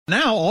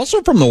Now,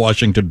 also from the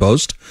Washington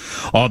Post,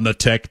 on the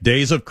tech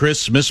days of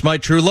Christmas, my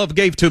true love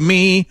gave to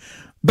me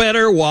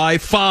better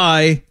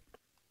Wi-Fi.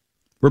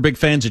 We're big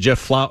fans of Jeff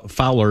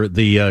Fowler,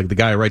 the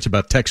guy who writes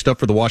about tech stuff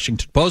for the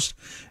Washington Post,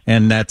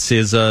 and that's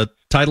his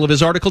title of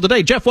his article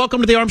today. Jeff,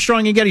 welcome to the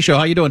Armstrong and Getty Show.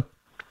 How you doing?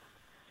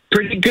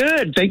 Pretty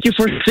good. Thank you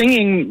for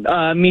singing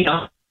me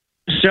off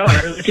the show.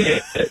 I really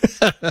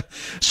did.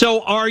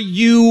 So, are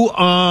you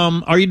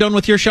done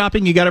with your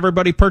shopping? You got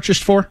everybody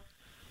purchased for?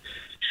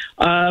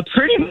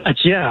 Pretty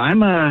much, yeah.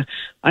 I'm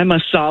a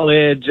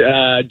solid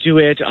do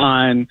it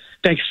on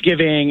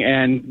Thanksgiving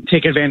and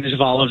take advantage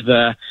of all of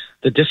the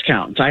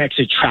discounts. I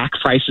actually track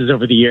prices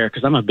over the year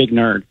because I'm a big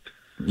nerd.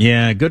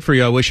 Yeah, good for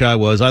you. I wish I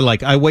was.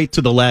 I wait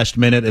to the last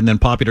minute, and then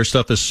popular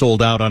stuff is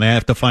sold out, and I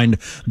have to find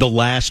the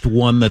last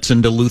one that's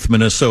in Duluth,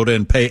 Minnesota,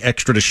 and pay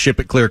extra to ship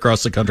it clear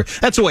across the country.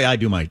 That's the way I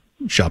do my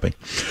shopping.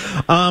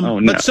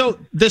 No. But so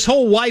this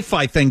whole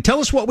Wi-Fi thing, tell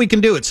us what we can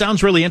do. It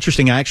sounds really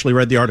interesting. I actually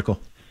read the article.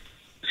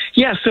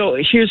 Yeah, so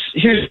here's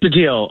the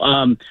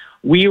deal.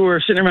 We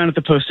were sitting around at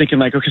the Post thinking,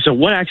 like, okay, so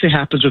what actually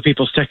happens with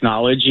people's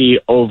technology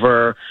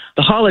over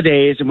the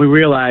holidays? And we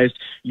realized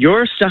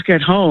you're stuck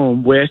at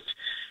home with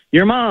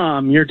your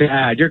mom, your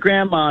dad, your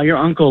grandma, your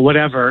uncle,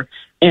 whatever.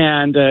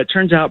 And it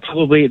turns out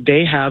probably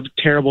they have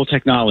terrible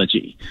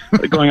technology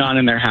going on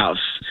in their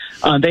house.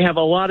 They have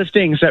a lot of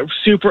things that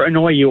super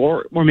annoy you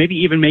or maybe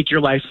even make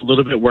your life a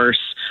little bit worse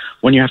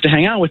when you have to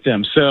hang out with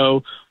them.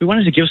 So we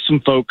wanted to give some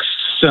folks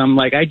some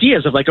like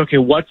ideas of like, okay,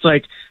 what's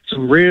like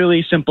some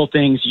really simple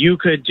things you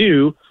could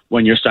do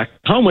when you're stuck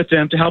home with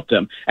them to help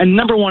them. And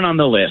number one on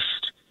the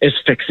list is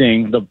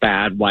fixing the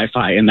bad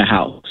Wi-Fi in the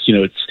house. You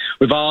know,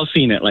 we've all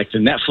seen it, like the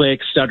Netflix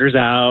stutters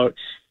out.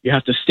 You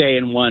have to stay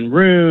in one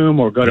room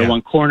or go to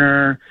one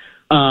corner.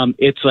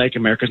 It's like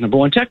America's number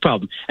one tech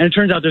problem. And it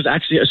turns out there's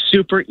actually a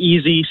super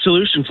easy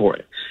solution for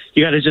it.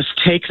 You got to just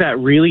take that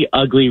really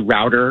ugly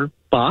router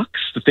box,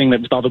 the thing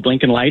that with all the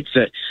blinking lights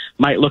that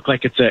might look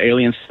like it's an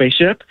alien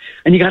spaceship,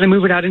 and you got to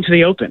move it out into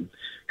the open.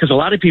 Because a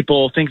lot of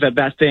people think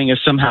that thing is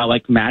somehow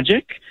like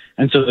magic,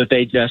 and so that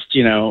they just,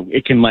 you know,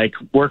 it can like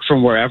work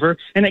from wherever,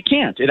 and it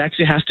can't. It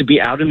actually has to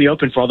be out in the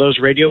open for all those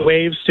radio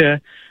waves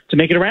to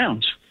make it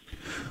around.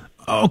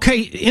 Okay,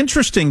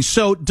 interesting.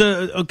 So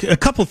a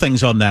couple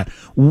things on that.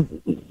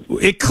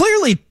 It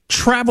clearly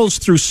travels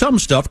through some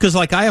stuff because,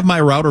 like, I have my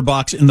router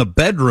box in the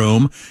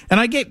bedroom, and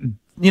I get,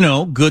 you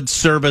know, good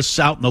service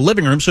out in the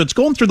living room. So it's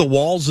going through the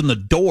walls and the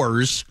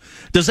doors.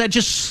 Does that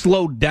just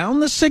slow down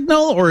the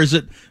signal, or is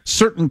it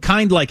certain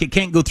kind, like it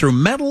can't go through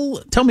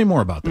metal? Tell me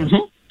more about that.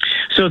 Mm-hmm.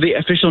 So the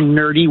official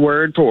nerdy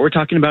word for what we're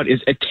talking about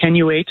is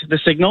attenuate the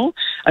signal.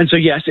 And so,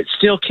 yes, it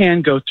still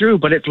can go through,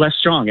 but it's less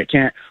strong. It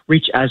can't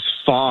reach as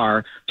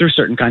far through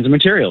certain kinds of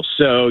materials.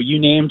 So you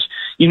named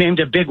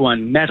a big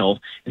one, metal.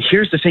 And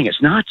here's the thing.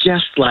 It's not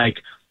just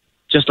like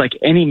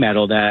any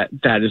metal that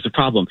is the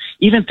problem.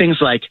 Even things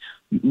like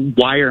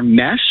wire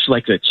mesh,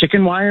 like the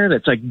chicken wire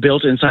that's like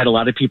built inside a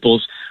lot of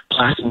people's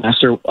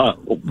plaster.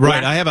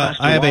 Right. I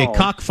have a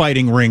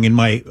cockfighting ring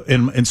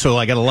and so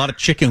I got a lot of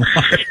chicken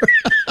wire.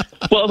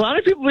 Well, a lot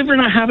of people, believe it or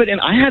not, have it,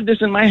 and I had this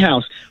in my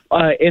house.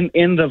 In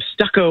the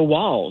stucco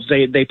walls,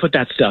 they put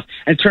that stuff,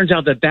 and it turns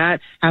out that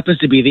happens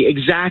to be the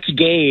exact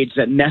gauge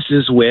that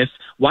messes with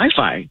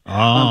Wi-Fi.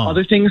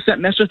 Other things that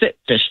mess with it: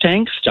 fish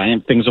tanks,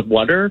 giant things of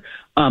water.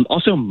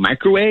 Also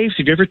microwaves.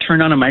 Have you ever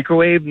turned on a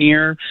microwave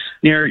near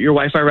your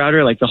Wi-Fi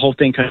router? Like the whole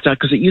thing cuts out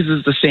because it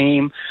uses the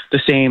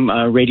same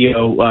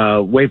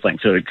radio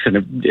wavelength, so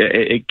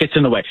it gets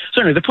in the way.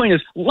 So anyway, the point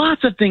is,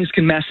 lots of things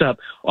can mess up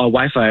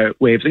Wi-Fi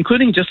waves,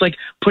 including just like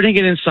putting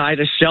it inside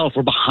a shelf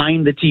or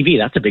behind the TV.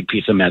 That's a big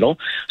piece of metal.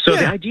 So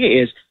the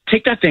idea is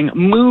take that thing,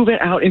 move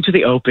it out into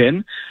the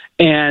open,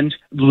 and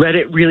let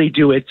it really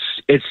do its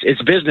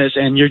business,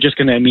 and you're just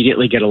going to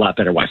immediately get a lot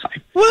better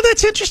Wi-Fi. Well,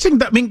 that's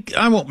interesting. I mean,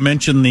 I won't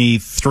mention the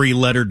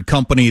three-lettered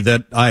company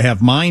that I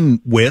have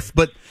mine with,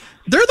 but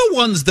they're the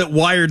ones that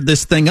wired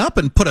this thing up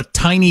and put a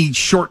tiny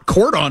short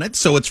cord on it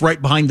so it's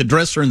right behind the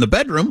dresser in the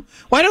bedroom.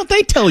 Why don't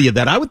they tell you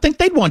that? I would think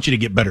they'd want you to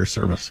get better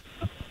service.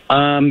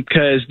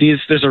 Because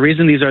there's a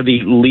reason these are the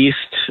least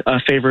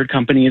favored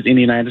companies in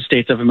the United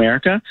States of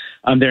America.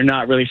 They're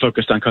not really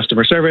focused on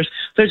customer service.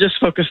 They're just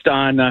focused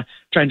on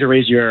trying to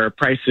raise your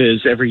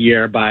prices every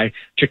year by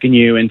tricking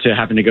you into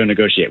having to go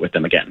negotiate with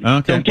them again.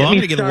 Okay, well, I'm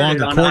going to get a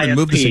longer cord and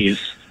move this.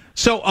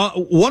 So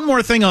one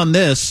more thing on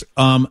this.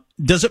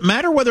 Does it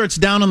matter whether it's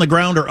down on the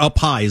ground or up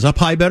high? Is up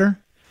high better?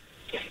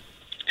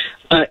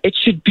 It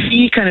should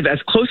be kind of as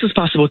close as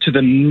possible to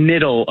the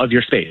middle of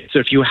your space. So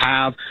if you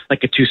have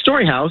like a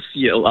 2-story house,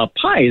 up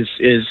high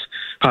is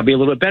probably a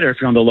little bit better if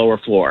you're on the lower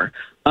floor.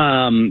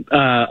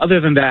 Other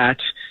than that,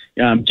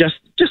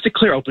 just a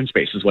clear open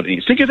space is what it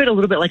needs. Think of it a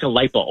little bit like a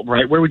light bulb,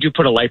 right? Where would you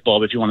put a light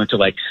bulb if you wanted to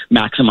like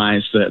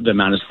maximize the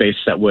amount of space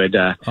that would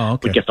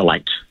get the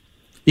light?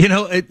 You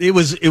know, it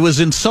was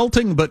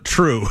insulting but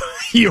true.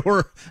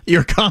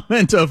 Your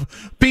comment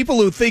of people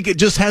who think it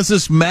just has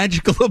this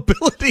magical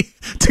ability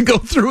to go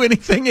through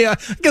anything. Yeah,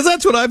 because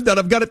that's what I've done.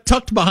 I've got it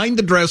tucked behind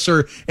the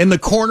dresser in the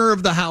corner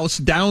of the house,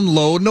 down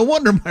low. No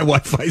wonder my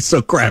Wi-Fi is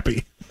so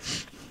crappy.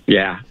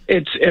 But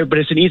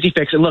it's an easy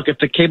fix. And look, if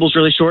the cable's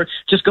really short,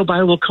 just go buy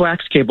a little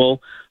coax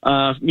cable.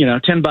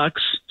 $10,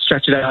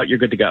 stretch it out, you're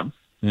good to go.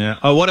 Yeah.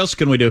 Oh, what else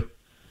can we do?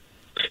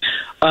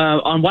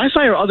 On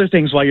Wi-Fi or other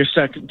things while you're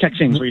stuck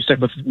texting, where you're stuck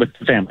with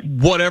family.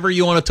 Whatever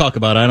you want to talk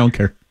about, I don't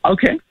care.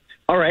 Okay.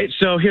 All right.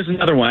 So here's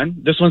another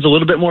one. This one's a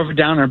little bit more of a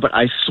downer, but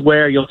I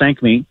swear you'll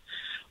thank me.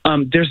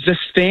 There's this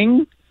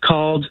thing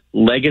called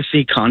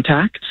legacy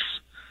contacts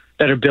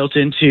that are built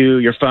into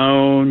your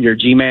phone, your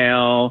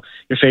Gmail,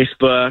 your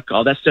Facebook,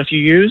 all that stuff you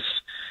use.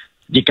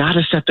 You got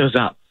to set those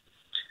up.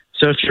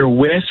 So if you're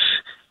with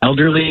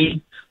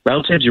elderly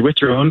relatives, you're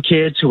with your own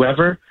kids,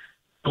 whoever,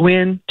 go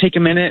in, take a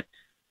minute.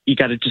 You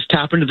got to just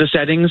tap into the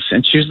settings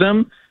and choose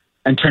them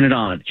and turn it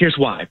on. Here's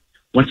why.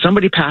 When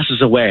somebody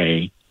passes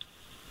away,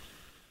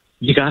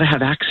 you got to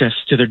have access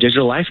to their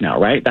digital life now,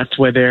 right? That's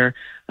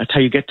how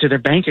you get to their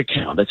bank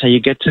account. That's how you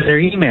get to their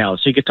email.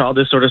 So you get to all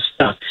this sort of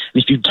stuff.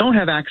 And if you don't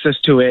have access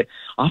to it,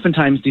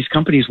 oftentimes these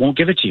companies won't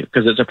give it to you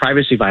because it's a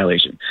privacy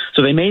violation.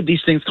 So they made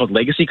these things called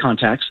legacy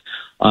contacts.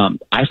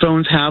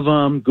 iPhones have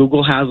them,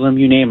 Google has them,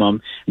 you name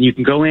them. And you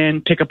can go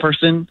in, pick a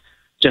person,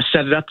 just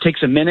set it up.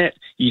 Takes a minute.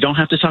 You don't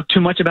have to talk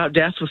too much about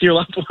death with your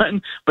loved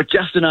one, but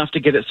just enough to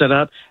get it set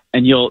up.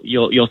 And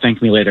you'll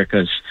thank me later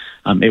because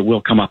it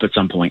will come up at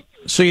some point.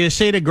 So you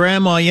say to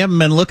Grandma, "You haven't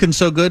been looking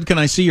so good. Can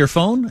I see your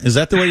phone?" Is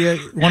that the way you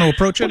want to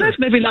approach it? Well, that's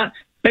maybe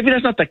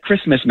that's not the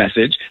Christmas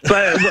message,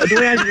 but the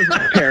way I do with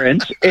my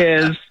parents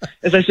is,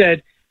 as I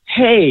said,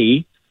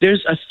 "Hey,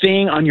 there's a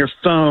thing on your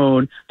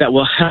phone that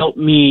will help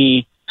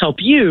me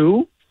help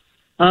you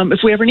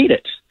if we ever need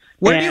it."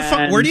 Where do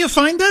you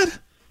find that?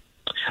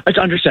 It's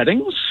under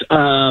settings.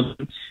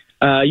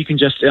 You can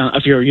just,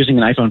 if you're using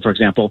an iPhone, for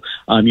example,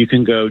 you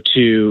can go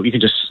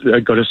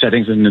to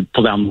settings and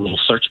pull down the little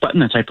search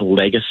button and type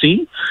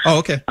legacy. Oh,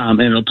 okay. And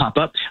it'll pop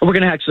up. And we're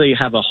going to actually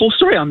have a whole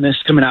story on this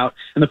coming out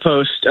in the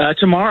Post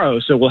tomorrow.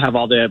 So we'll have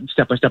all the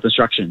step-by-step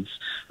instructions,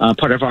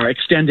 part of our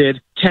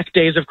extended Tech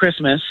Days of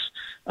Christmas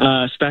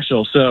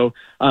special. So,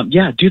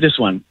 do this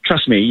one.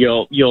 Trust me,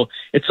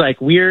 it's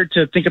like weird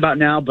to think about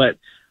now, but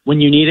when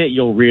you need it,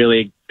 you'll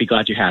really be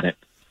glad you had it.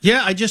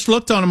 Yeah, I just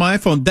looked on my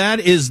iPhone. That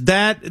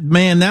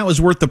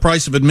was worth the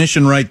price of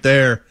admission right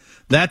there.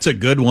 That's a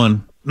good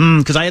one.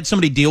 Because I had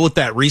somebody deal with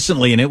that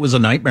recently, and it was a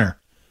nightmare.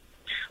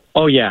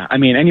 Oh, yeah. I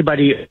mean,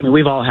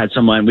 we've all lost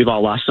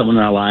someone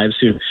in our lives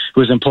who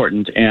was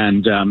important.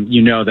 And,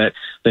 that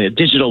the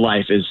digital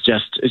life is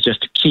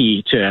just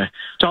key to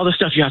all the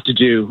stuff you have to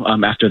do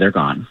after they're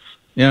gone.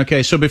 Yeah,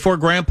 okay. So before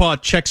Grandpa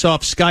checks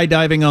off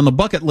skydiving on the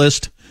bucket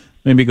list,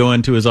 maybe go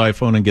into his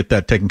iPhone and get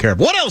that taken care of.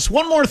 What else?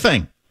 One more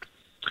thing.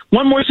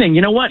 One more thing.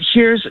 You know what?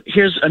 Here's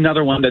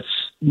another one that's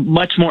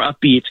much more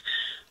upbeat.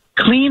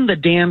 Clean the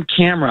damn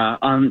camera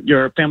on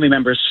your family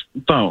members'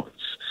 phones.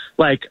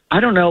 Like, I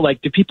don't know,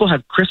 do people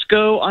have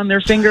Crisco on their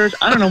fingers?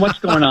 I don't know what's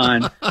going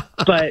on.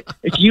 But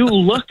if you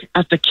look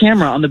at the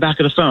camera on the back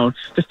of the phone,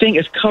 the thing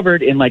is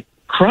covered in,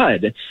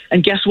 crud.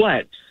 And guess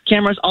what?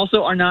 Cameras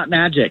also are not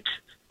magic,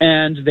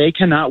 and they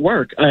cannot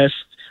work if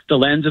the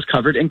lens is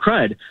covered in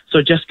crud.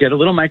 So just get a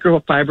little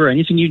microfiber,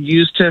 anything you'd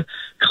use to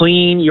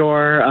clean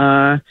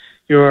your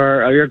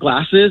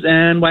glasses,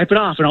 and wipe it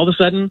off. And all of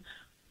a sudden,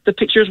 the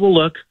pictures will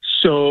look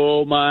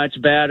so much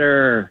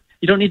better.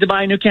 You don't need to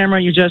buy a new camera.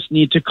 You just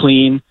need to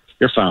clean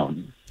your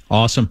phone.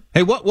 Awesome.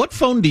 Hey, what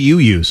phone do you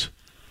use?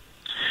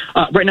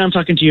 Right now I'm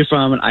talking to you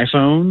from an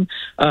iPhone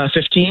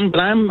 15, but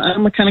I'm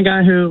the kind of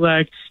guy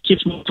who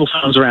keeps multiple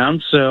phones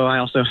around. So I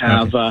also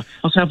have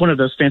one of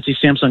those fancy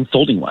Samsung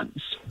folding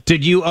ones.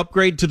 Did you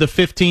upgrade to the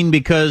 15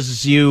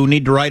 because you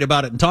need to write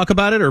about it and talk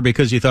about it, or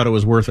because you thought it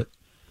was worth it?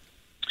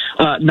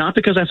 Not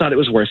because I thought it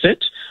was worth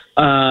it.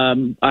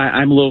 I'm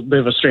a little bit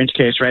of a strange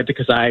case, right?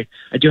 Because I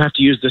do have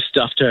to use this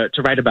stuff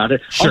to write about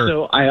it. Sure.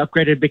 Also, I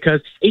upgraded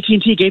because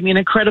AT&T gave me an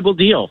incredible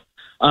deal.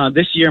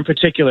 This year in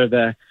particular,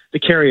 the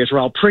carriers were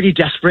all pretty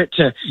desperate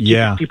to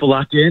keep people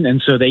locked in,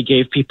 and so they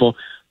gave people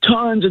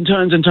tons and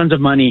tons and tons of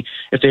money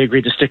if they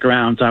agreed to stick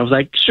around. So I was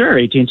like, sure,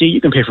 AT&T,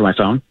 you can pay for my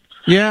phone.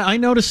 Yeah, I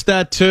noticed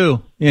that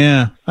too.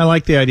 Yeah, I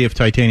like the idea of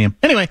titanium.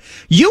 Anyway,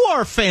 you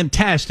are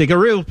fantastic. I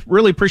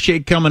really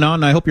appreciate coming on,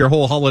 and I hope your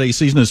whole holiday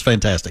season is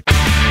fantastic.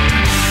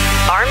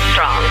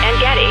 Armstrong and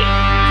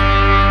Getty.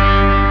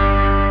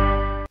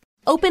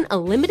 Open a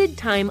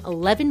limited-time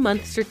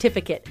 11-month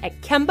certificate at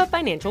Kemba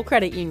Financial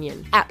Credit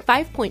Union. At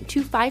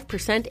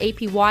 5.25%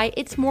 APY,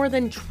 it's more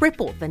than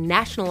triple the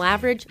national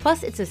average,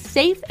 plus it's a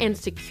safe and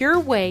secure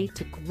way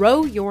to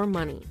grow your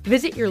money.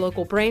 Visit your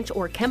local branch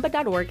or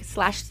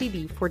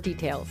kemba.org/CD for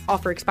details.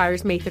 Offer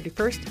expires May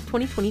 31st,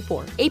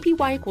 2024.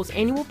 APY equals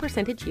annual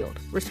percentage yield.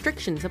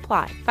 Restrictions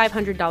apply.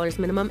 $500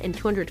 minimum and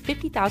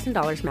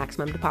 $250,000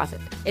 maximum deposit.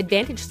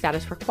 Advantage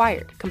status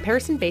required.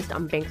 Comparison based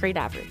on bank rate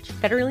average.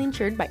 Federally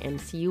insured by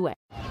NCUA.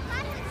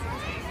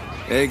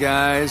 Hey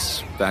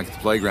guys, back at the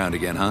playground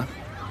again, huh?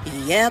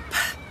 Yep.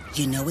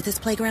 You know what this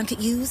playground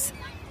could use?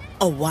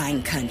 A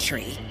wine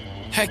country.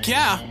 Heck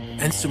yeah,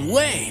 and some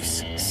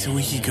waves, so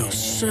we could go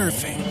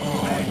surfing.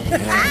 Oh,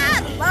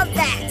 yeah. Love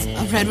that.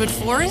 A redwood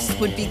forest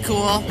would be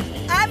cool.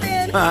 I'm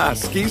in.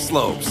 Ski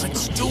slopes.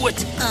 Let's do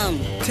it.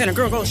 Can a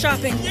girl go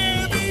shopping?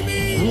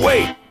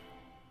 Wait!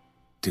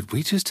 Did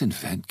we just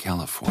invent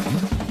California?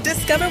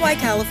 Discover why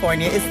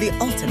California is the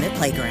ultimate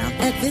playground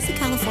at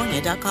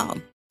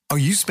visitcalifornia.com. Are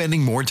you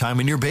spending more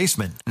time in your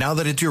basement now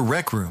that it's your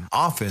rec room,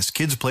 office,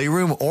 kids'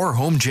 playroom, or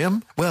home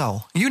gym?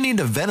 Well, you need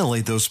to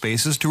ventilate those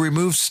spaces to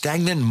remove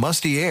stagnant,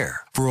 musty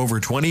air. For over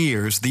 20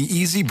 years, the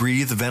Easy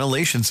Breathe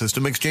ventilation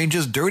system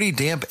exchanges dirty,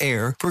 damp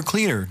air for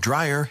cleaner,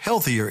 drier,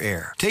 healthier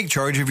air. Take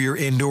charge of your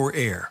indoor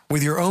air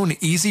with your own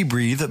Easy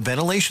Breathe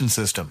ventilation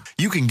system.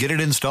 You can get it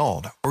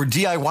installed, or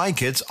DIY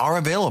kits are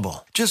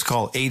available. Just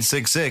call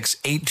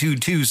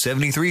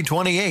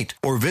 866-822-7328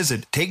 or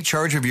visit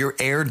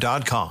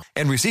takechargeofyourair.com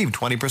and receive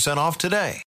 20% off today.